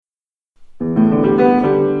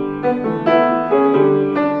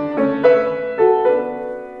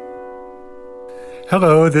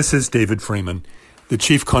Hello, this is David Freeman, the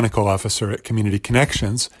Chief Clinical Officer at Community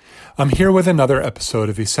Connections. I'm here with another episode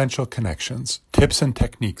of Essential Connections, Tips and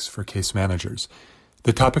Techniques for Case Managers.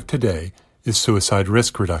 The topic today is suicide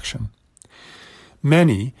risk reduction.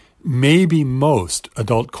 Many, maybe most,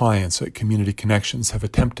 adult clients at Community Connections have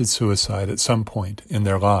attempted suicide at some point in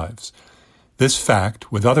their lives. This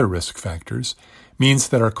fact, with other risk factors, means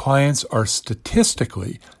that our clients are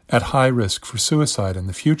statistically at high risk for suicide in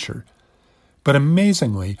the future. But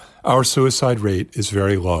amazingly, our suicide rate is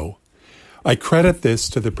very low. I credit this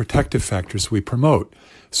to the protective factors we promote: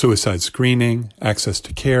 suicide screening, access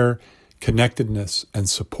to care, connectedness and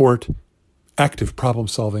support, active problem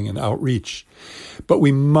solving and outreach. But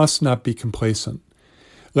we must not be complacent.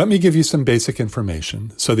 Let me give you some basic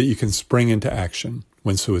information so that you can spring into action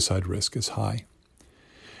when suicide risk is high.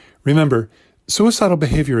 Remember, suicidal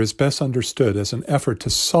behavior is best understood as an effort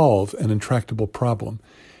to solve an intractable problem.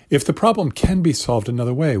 If the problem can be solved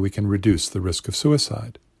another way, we can reduce the risk of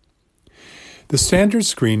suicide. The standard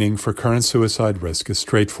screening for current suicide risk is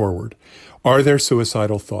straightforward. Are there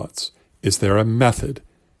suicidal thoughts? Is there a method,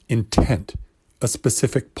 intent, a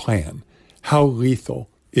specific plan? How lethal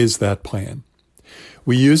is that plan?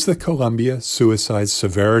 We use the Columbia Suicide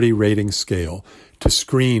Severity Rating Scale to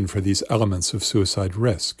screen for these elements of suicide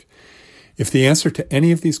risk. If the answer to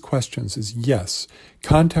any of these questions is yes,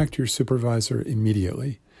 contact your supervisor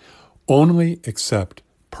immediately. Only accept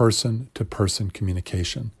person-to-person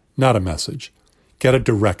communication, not a message. Get a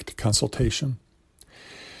direct consultation.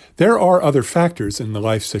 There are other factors in the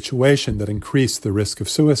life situation that increase the risk of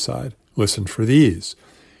suicide. Listen for these: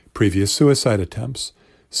 previous suicide attempts,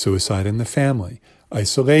 suicide in the family,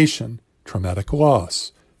 isolation, traumatic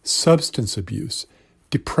loss, substance abuse,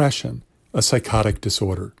 depression, a psychotic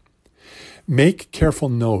disorder. Make careful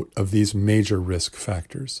note of these major risk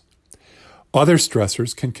factors. Other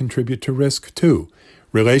stressors can contribute to risk too: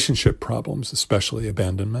 relationship problems, especially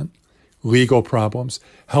abandonment, legal problems,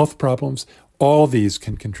 health problems. All these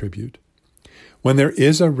can contribute. When there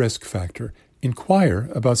is a risk factor, inquire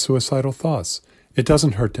about suicidal thoughts. It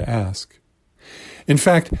doesn't hurt to ask. In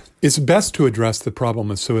fact, it's best to address the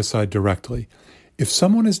problem of suicide directly. If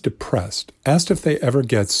someone is depressed, ask if they ever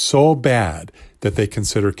get so bad that they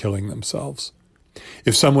consider killing themselves.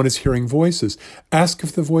 If someone is hearing voices, ask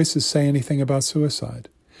if the voices say anything about suicide.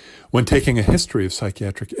 When taking a history of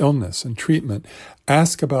psychiatric illness and treatment,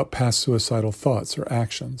 ask about past suicidal thoughts or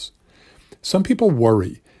actions. Some people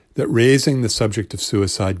worry that raising the subject of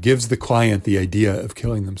suicide gives the client the idea of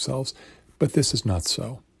killing themselves, but this is not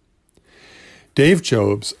so. Dave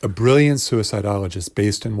Jobs, a brilliant suicidologist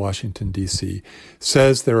based in Washington, D.C.,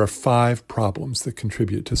 says there are 5 problems that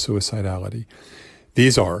contribute to suicidality.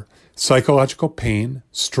 These are psychological pain,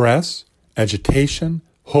 stress, agitation,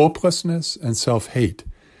 hopelessness, and self-hate.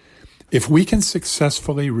 If we can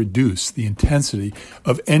successfully reduce the intensity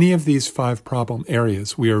of any of these 5 problem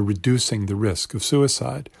areas, we are reducing the risk of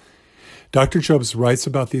suicide. Dr. Jobs writes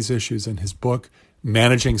about these issues in his book,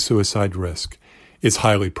 Managing Suicide Risk. It's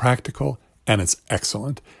highly practical and it's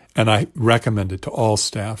excellent, and I recommend it to all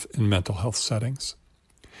staff in mental health settings.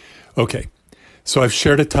 Okay. So I've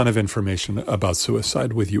shared a ton of information about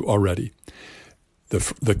suicide with you already.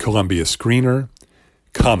 The Columbia Screener,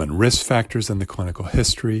 common risk factors in the clinical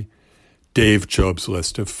history, Dave Jobs'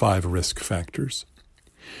 list of 5 risk factors.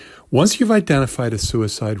 Once you've identified a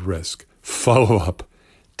suicide risk, follow up,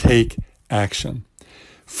 take action.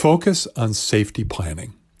 Focus on safety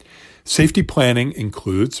planning. Safety planning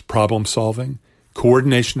includes problem solving,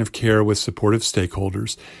 coordination of care with supportive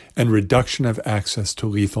stakeholders, and reduction of access to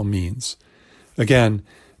lethal means. Again,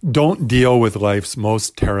 don't deal with life's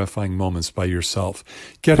most terrifying moments by yourself.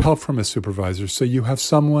 Get help from a supervisor so you have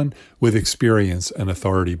someone with experience and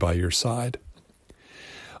authority by your side.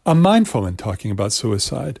 I'm mindful in talking about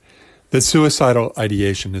suicide that suicidal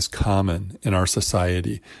ideation is common in our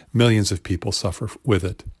society. Millions of people suffer with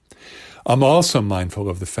it. I'm also mindful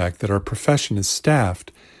of the fact that our profession is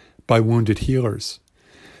staffed by wounded healers.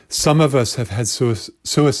 Some of us have had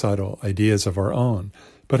suicidal ideas of our own,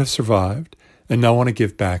 but have survived and now want to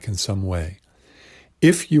give back in some way.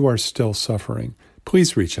 If you are still suffering,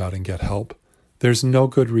 please reach out and get help. There's no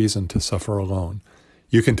good reason to suffer alone.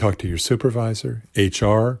 You can talk to your supervisor,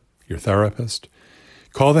 HR, your therapist.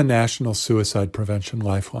 Call the National Suicide Prevention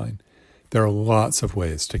Lifeline. There are lots of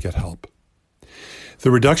ways to get help.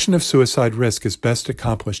 The reduction of suicide risk is best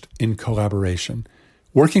accomplished in collaboration,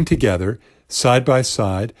 working together, side by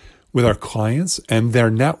side, with our clients and their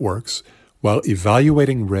networks while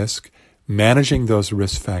evaluating risk, managing those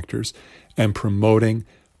risk factors, and promoting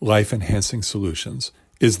life-enhancing solutions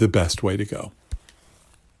is the best way to go.